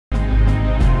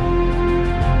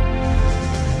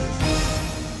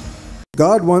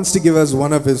God wants to give us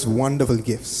one of his wonderful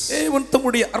gifts. தேவன்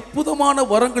தம்முடைய அற்புதமான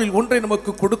வரங்களில் ஒன்றை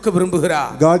நமக்கு கொடுக்க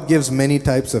விரும்புகிறார். God gives many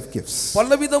types of gifts.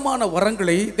 பலவிதமான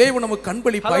வரங்களை தேவன் நமக்கு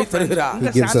அன்பளிப்பாய் தருகிறார்.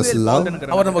 He gives us love.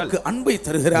 அவர் நமக்கு அன்பை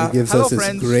தருகிறார். He gives us his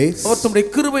grace. அவர் தம்முடைய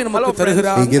கிருபை நமக்கு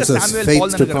தருகிறார். He gives us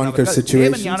faith to conquer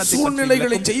situations.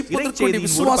 சூழ்நிலைகளை ஜெயிப்பதற்கு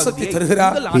விசுவாசத்தை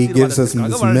தருகிறார். He gives us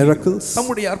his miracles.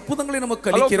 தம்முடைய அற்புதங்களை நமக்கு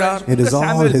அளிக்கிறார். It is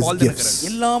all his gifts.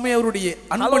 எல்லாமே அவருடைய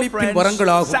அன்பளிப்பின்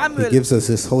வரங்களாகும். He gives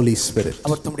us his Holy Spirit.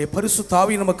 அவர் தம்முடைய பரிசுத்த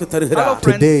ஆவியை நமக்கு தருகிறார்.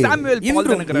 Today he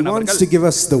wants to give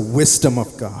us the wisdom of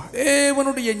God.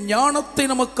 தேவனுடைய ஞானத்தை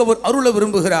நமக்கு அவர் அருள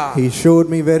விரும்புகிறார். He showed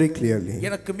me very clearly.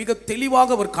 எனக்கு மிக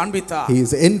தெளிவாக அவர் காண்பித்தார். He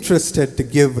is interested to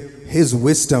give his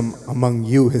wisdom among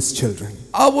you, his children.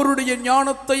 அவருடைய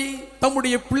ஞானத்தை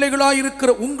தம்முடைய பிள்ளைகளாய்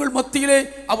இருக்கிற உங்கள் மத்தியிலே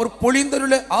அவர்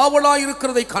பொழிந்தருள ஆவலாய்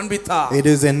இருக்கிறதை காண்பித்தார். It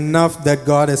is enough that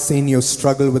God has seen you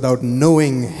struggle without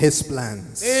knowing his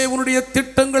plans. தேவனுடைய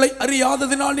திட்டங்களை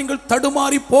அறியாததினால் நீங்கள்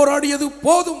தடுமாறி போராடியது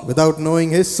போதும். Without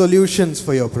knowing his solutions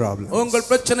for your problems. உங்கள்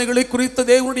பிரச்சனைகளை குறித்த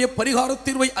தேவனுடைய பரிகார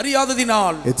தீர்வை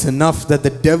அறியாததினால் It's enough that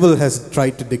the devil has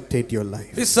tried to dictate your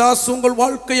life. பிசாசு உங்கள்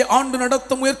வாழ்க்கையை ஆண்டு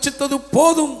நடத்த முயற்சித்தது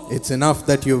போதும். It's enough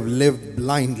that you've lived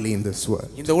blindly in this world.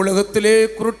 இந்த உலகத்திலே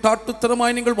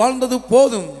குருட்டாட்டுத்தனமாய் நீங்கள் வாழ்ந்தது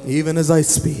போதும். Even as I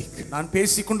speak, நான்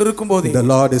பேசிக் கொண்டிருக்கும் போதே the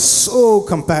Lord is so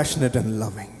compassionate and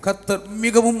loving. கர்த்தர்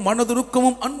மிகவும்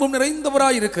மனதுருக்கமும் அன்பும்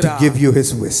நிறைந்தவராய் இருக்கிறார். To give you his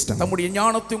wisdom. தம்முடைய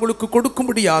ஞானத்தை உங்களுக்கு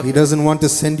கொடுக்கும்படியாக. He doesn't want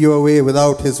to send you away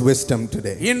without his wisdom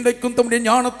today. இன்றைக்கும் தம்முடைய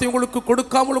ஞானத்தை உங்களுக்கு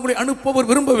கொடுக்காமல் உங்களை அனுப்பவர்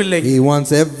விரும்பவில்லை. He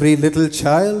wants every little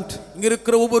child, இங்க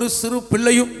இருக்கிற ஒவ்வொரு சிறு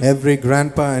பிள்ளையும், every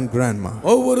grandpa and grandma,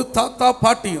 ஒவ்வொரு தாத்தா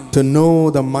பாட்டியும் to know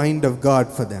the mind of God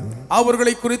for them.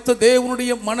 அவர்களை குறித்த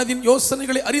தேவனுடைய மனதின்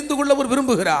யோசனைகளை அறிந்து கொள்ள அவர்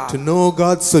விரும்புகிறார். To know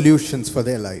God's solutions for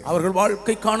their life. அவர்கள்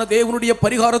வாழ்க்கைக்கான தேவனுடைய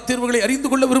பரிகார தீர்வுகளை அறிந்து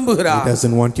கொள்ள விரும்புகிறார். He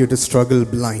doesn't want you to struggle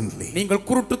blindly. நீங்கள்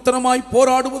குருட்டுத்தனமாய்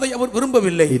போராடுவதை அவர்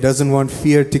விரும்பவில்லை. He doesn't want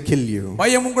fear to kill you.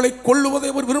 பயம் உங்களை கொல்லுவதை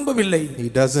அவர் விரும்பவில்லை. He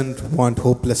doesn't want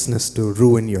hopelessness to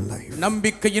ruin your life.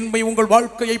 நம்பிக்கையின்மை உங்கள்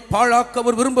வாழ்க்கையை பாழாக்க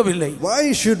அவர் விரும்பவில்லை. Why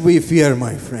should we fear,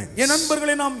 my friends? என்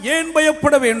நண்பர்களே, நாம் ஏன்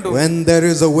பயப்பட வேண்டும்? When there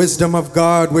is a wisdom of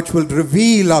God which will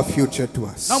reveal our future to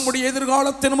us. நம்முடைய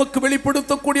எதிர்காலத்தை நமக்கு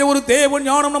வெளிப்படுத்தக்கூடிய ஒரு தேவ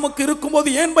ஞானம் நமக்கு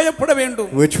இருக்கும்போது ஏன் பயப்பட வேண்டும்?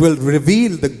 Which will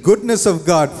reveal the goodness of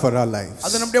God for our lives.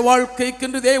 அது நம்முடைய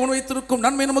வாழ்க்கைக்கு தேவன் வைத்திருக்கும்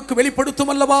நன்மை நமக்கு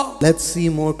வெளிப்படுத்தும் அல்லவா? Let's see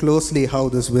more closely how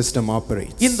this wisdom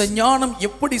operates. இந்த ஞானம்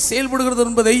எப்படி செயல்படுகிறது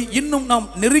என்பதை இன்னும்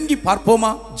நாம் நெருங்கி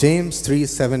பார்ப்போமா? James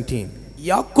 3:17.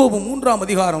 யாக்கோபு 3ஆம்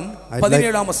அதிகாரம்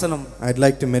 17ஆம் வசனம். I'd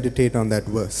like to meditate on that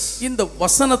verse. இந்த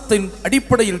வசனத்தின்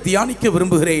அடிப்படையில் தியானிக்க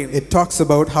விரும்புகிறேன். It talks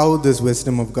about how this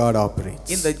wisdom of God operates.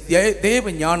 இந்த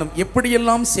தேவ ஞானம்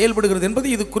எப்படியெல்லாம் செயல்படுகிறது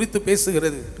என்பதை இது குறித்து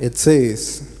பேசுகிறது. It says,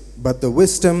 "But the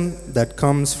wisdom that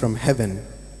comes from heaven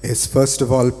is first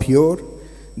of all pure,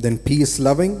 then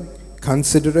peace-loving,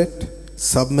 considerate,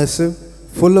 submissive,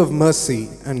 full of mercy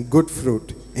and good fruit,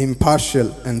 impartial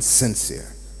and sincere."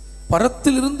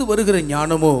 பரத்திலிருந்து வருகிற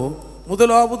ஞானமோ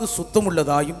முதலாவது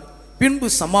சுத்தமுள்ளதாயும், பின்பு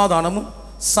சமாதானமும்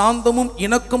சாந்தமும்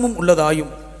இணக்கமும்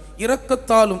உள்ளதாயும்,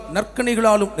 இரக்கத்தாலும்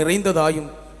நற்கணிகளாலும் நிறைந்ததாயும்,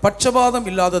 பட்சபாதம்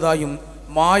இல்லாததாயும்,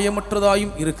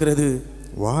 மாயமற்றதாயும் இருக்கிறது.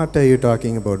 What are you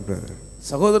talking about, brother?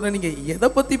 சகோதரன், நீங்க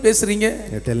எதை பத்தி பேசுறீங்க?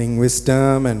 You're telling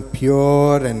wisdom and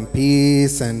pure and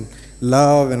peace and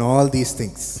love and all these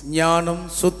things. ஞானம்,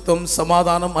 சுத்தம்,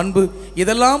 சமாதானம், அன்பு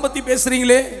இதெல்லாம் பத்தி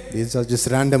பேசுறீங்களே? These are just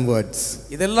random words.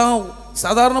 இதெல்லாம்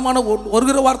சாதாரணமான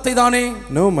ஒருகிற வார்த்தை தானே?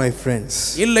 No, my friends.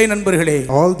 இல்லை நண்பர்களே.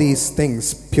 All these things,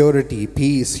 purity,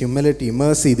 peace, humility,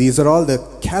 mercy, these are all the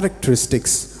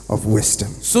characteristics of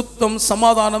wisdom. சுத்தம்,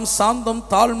 சமாதானம், சாந்தம்,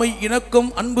 தாழ்மை,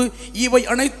 இணக்கம், அன்பு இவை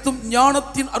அனைத்தும்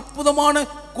ஞானத்தின் அற்புதமான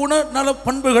குணநல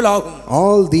பண்புகளாகும்.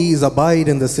 All these abide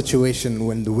in the situation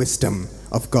when the wisdom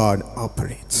of God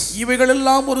operates.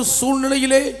 இவைகளெல்லாம் ஒரு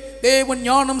சூழ்நிலையிலே தேவ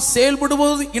ஞானம்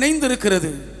செயல்படுவது இணைந்திருக்கிறது.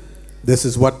 This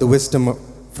is what the wisdom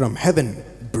from heaven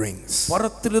brings.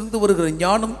 பரத்திலிருந்து வருகிற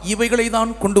ஞானம் இவைகளை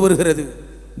தான் கொண்டு வருகிறது.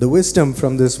 The wisdom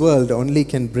from this world only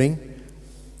can bring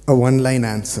a one-line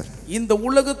answer. இந்த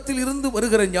உலகத்தில் இருந்து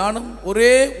வருகிற ஞானம்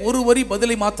ஒரே ஒரு வரி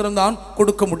பதிலை மாத்திரம்தான்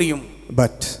கொடுக்க முடியும்.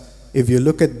 But if you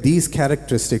look at these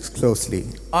characteristics closely,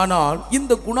 ஆனால்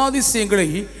இந்த குணாதிசயங்களை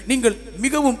நீங்கள்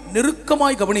மிகவும்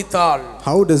நெருக்கமாய் கவனித்தால்,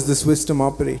 how does this wisdom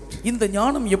operate? இந்த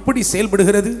ஞானம் எப்படி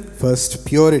செயல்படுகிறது? First,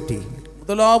 purity.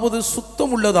 முதலாவது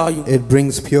சுத்தம் உள்ளதாயும். It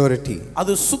brings purity.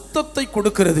 அது சுத்தத்தை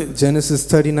கொடுக்கிறது. Genesis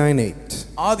 39:8.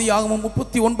 ஆதியாகமம்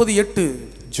 39:8.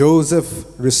 Joseph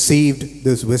received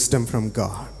this wisdom from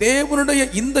God. தேவனுடைய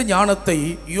இந்த ஞானத்தை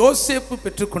யோசேப்பு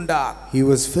பெற்றுக்கொண்டார். He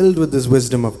was filled with this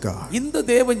wisdom of God. இந்த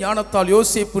தேவ ஞானத்தால்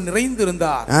யோசேப்பு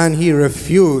நிறைந்திருந்தார். And he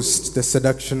refused the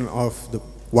seduction of the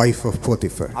wife of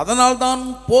Potiphar. அதனால்தான்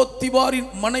போத்திபாரின்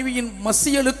மனைவியின்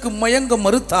மசியலுக்கு மயங்க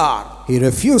மறுத்தார். He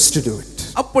refused to do it.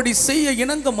 அப்படி செய்ய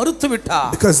இணங்க மறுத்துவிட்டார்.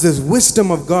 Because this wisdom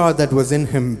of God that was in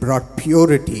him brought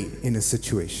purity in his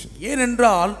situation.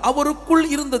 ஏனென்றால் அவருக்குள்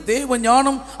இருந்த தேவ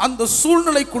ஞானம் அந்த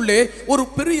சூழ்நிலைக்குள்ளே ஒரு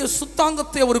பெரிய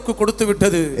சுத்தாங்கத்தை அவருக்கு கொடுத்து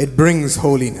விட்டது. It brings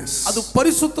holiness. அது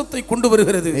பரிசுத்தத்தை கொண்டு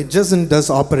வருகிறது. It doesn't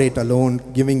operate alone,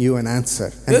 giving you an answer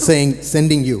and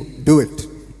sending you, do it.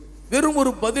 வெறும்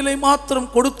ஒரு பதிலை மாத்திரம்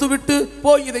கொடுத்துவிட்டு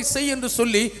போய் இதை செய் என்று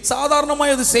சொல்லி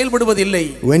சாதாரணமாய் அது செயல்படுவதில்லை.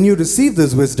 When you receive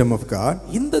this wisdom of God,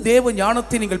 இந்த தேவ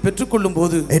ஞானத்தை நீங்கள் பெற்றுக்கொள்ளும்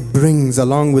போது it brings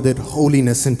along with it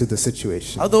holiness into the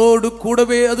situation. அதோடு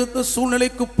கூடவே அது அந்த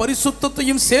சூழ்நிலைக்கு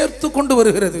பரிசுத்தத்தையும் சேர்த்து கொண்டு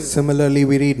வருகிறது. Similarly,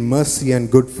 we read mercy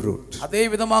and good fruit. அதே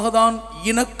விதமாக தான்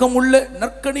இரக்கமுள்ள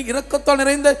நற்கனி, இரக்கத்தால்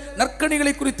நிறைந்த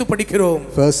நற்கனிகளை குறித்து படிக்கிறோம்.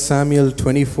 1 Samuel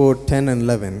 24:10 and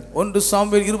 11. 1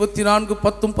 சாமுவேல்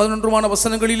 24:10-11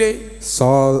 வசனங்களிலே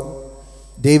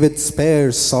David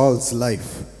spares Saul's life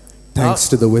thanks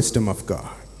to the wisdom of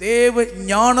God. தேவ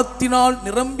ஞானத்தினால்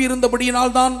நிரம்பி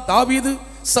இருந்தபடியினால் தான் தாவீது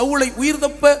சவுலை உயிர்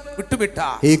தப்ப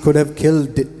விட்டுவிட்டார். He could have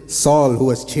killed Saul who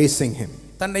was chasing him.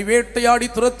 தன்னை வேட்டையாடி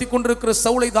துரத்தி கொண்டிருக்கிற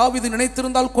சவுலை தாவீது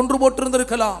நினைத்திருந்தால் கொன்று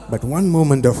போட்டிருந்திருக்கலாம். But one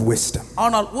moment of wisdom.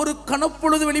 ஆனால் ஒரு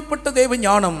கணப்பொழுது வெளிப்பட்ட தேவ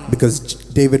ஞானம். Because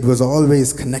David was always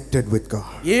connected with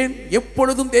God. ஏன்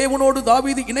எப்பொழுதும் தேவனோடு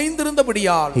தாவீது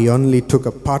இணைந்திருந்தபடியால் He only took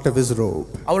a part of his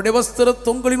robe. அவருடைய வஸ்திர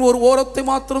தொங்கலின் ஒரு ஓரத்தை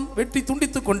மாத்திரம் வெட்டி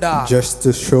துண்டித்துக் கொண்டார். Just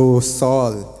to show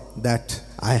Saul that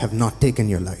I have not taken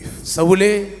your life. சவுலே,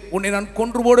 உன்னை நான்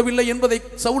கொன்று போடவில்லை என்பதை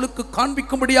சவுலுக்கு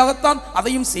காண்பிக்கும்படியாகத்தான்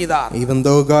அதையும் செய்தார். Even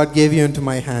though God gave you into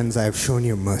my hands, I have shown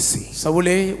you mercy.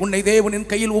 சவுலே, உன்னை தேவனின்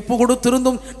கையில் ஒப்பு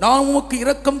கொடுத்திருந்தும் நான் உமக்கு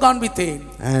இரக்கம் காண்பித்தேன்.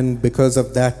 And because of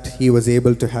that, he was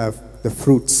able to have the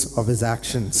fruits of his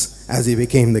actions as he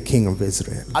became the king of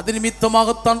Israel. அது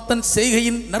நிமித்தமாகத்தான் தன்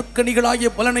செய்கையின்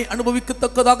நற்கனிகளாகிய பலனை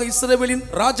அனுபவிக்கத்தக்கதாக இஸ்ரவேலின்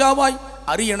ராஜாவாய்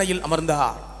அரியணையில்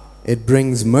அமர்ந்தார். It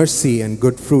brings mercy and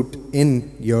good fruit in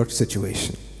your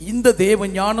situation. இந்த தேவ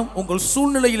ஞானம் உங்கள்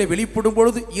சூழ்நிலையிலே வெளிப்படும்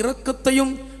பொழுது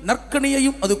இரக்கத்தையும்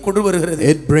நற்கனியையும் அது கொண்டு வருகிறது.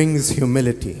 It brings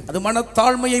humility. அது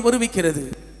மனத்தாழ்மையை வருவிக்கிறது.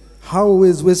 How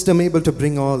is wisdom able to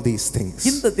bring all these things?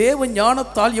 இந்த தேவ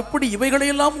ஞானத்தால் எப்படி இவைகளை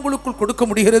எல்லாம் உங்களுக்குள் கொடுக்க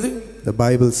முடிகிறது? The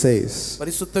Bible says,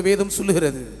 பரிசுத்த வேதம்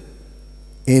சொல்லுகிறது,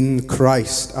 in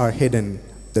Christ are hidden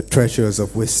the treasures of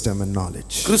wisdom and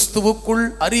knowledge. கிறிஸ்துவுக்குள்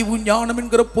அறிவு ஞானம்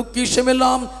என்கிற பொக்கிஷம்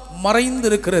எல்லாம்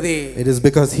மறைந்திருக்கிறதே. It is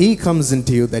because he comes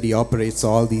into you that he operates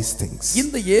all these things.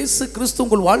 இந்த இயேசு கிறிஸ்து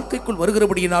உங்கள் வாழ்க்கைக்குள்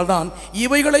வருகிறபடியினால் தான்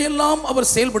இவைகளை எல்லாம் அவர்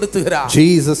செயல்படுத்துகிறார்.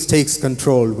 Jesus takes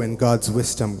control when God's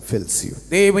wisdom fills you.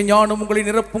 தேவ ஞானம் உங்களை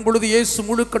நிரப்பும் பொழுது இயேசு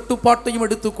முழு கட்டுப்பாட்டையும்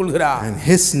எடுத்துக்கொள்கிறார். And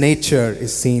his nature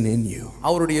is seen in you.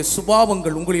 அவருடைய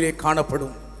சுபாவங்கள் உங்களிலே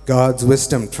காணப்படும். God's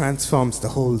wisdom transforms the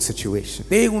whole situation.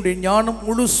 தேவனுடைய ஞானம்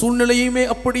முழு சூழ்நிலையுமே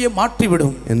அப்படியே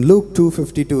மாற்றிவிடும். In Luke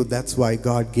 2:52, that's why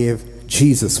God gave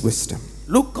Jesus wisdom.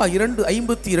 லூக்கா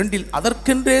 2:52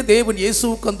 அதற்கென்றே தேவன்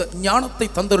இயேசுவுக்கு அந்த ஞானத்தை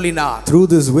தந்தருளினார். Through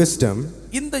this wisdom,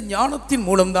 இந்த ஞானத்தின்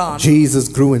மூலம்தான் Jesus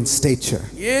grew in stature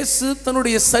இயேசு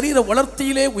தன்னுடைய சரீர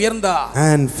வளர்ச்சியிலே உயர்ந்தார்.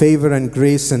 and favor and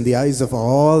grace in the eyes of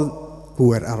all who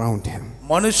were around him.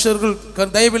 மனுஷர்கள்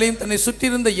தயவிலையும் தன்னை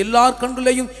சுற்றியிருந்த எல்லார்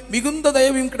கண்களிலேயும் மிகுந்த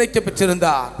தயவையும் கிடைக்க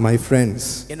பெற்றிருந்தார். My friends,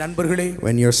 என் நண்பர்களே,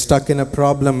 when you're stuck in a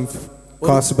problem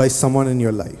caused by someone in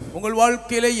your life, உங்கள்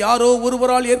வாழ்க்கையிலே யாரோ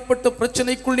ஒருவரால் ஏற்பட்ட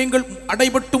பிரச்சனைக்குள் நீங்கள்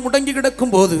அடைபட்டு முடங்கி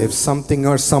கிடக்கும்போது, if something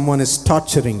or someone is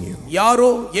torturing you, யாரோ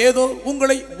ஏதோ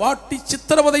உங்களை வாட்டி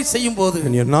சித்திரவதை செய்யும்போது,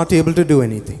 and you're not able to do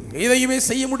anything, எதையுமே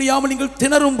செய்ய முடியாமல் நீங்கள்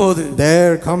திணறும்போது,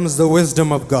 there comes the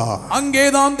wisdom of God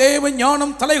அங்கேதான் தேவ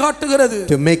ஞானம் தலைகாட்டுகிறது.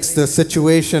 to make the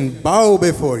situation bow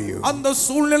before you, அந்த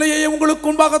சூழ்நிலையை உங்களுக்கு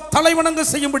முன்பாக தலைவணங்க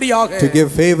செய்யும்படியாக, to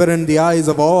give favor in the eyes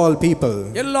of all people.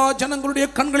 எல்லா ஜனங்களுடைய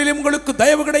கண்களிலே உங்களுக்கு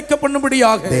தயவு கிடைக்க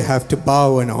பண்ணும்படியாக, They have to bow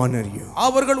and honor you,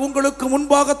 அவர்கள் உங்களுக்கு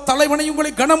முன்பாக தலைவணை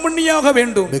உங்களை கனம் பண்ணியாக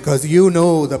வேண்டும். because you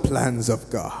know the plans of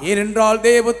God. ஏனென்றால்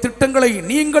தேவ திட்டங்களை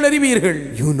நீங்கள் அறிவீர்கள்.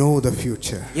 You know the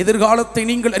future. எதிர்காலத்தை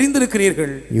நீங்கள்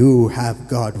அறிந்திருக்கிறீர்கள். You have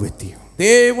God with you.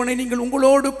 தேவனை நீங்கள்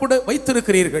உங்களோடு கூட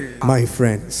வைத்திருக்கிறீர்கள். My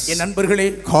friends, என் நண்பர்களே,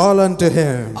 call unto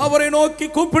him. அவரை நோக்கி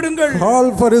கூப்பிடுங்கள். Call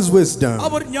for his wisdom.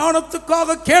 அவர்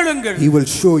ஞானத்துக்காக கேளுங்கள். He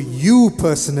will show you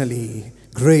personally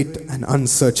great and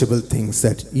unsearchable things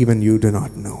that even you do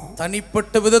not know.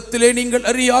 தனிப்பட்ட விதத்திலே நீங்கள்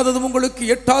அறியாததும் உங்களுக்கு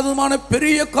எட்டாததுமான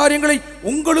பெரிய காரியங்களை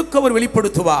உங்களுக்கு அவர்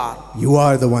வெளிப்படுத்துவார். You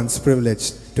are the ones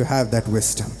privileged to have that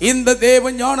wisdom. இந்த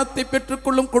தேவ ஞானத்தை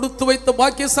பெற்றுக்கொள்ளும் கொடுத்து வைத்த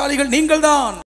பாக்கியசாலிகள் நீங்கள்தான்.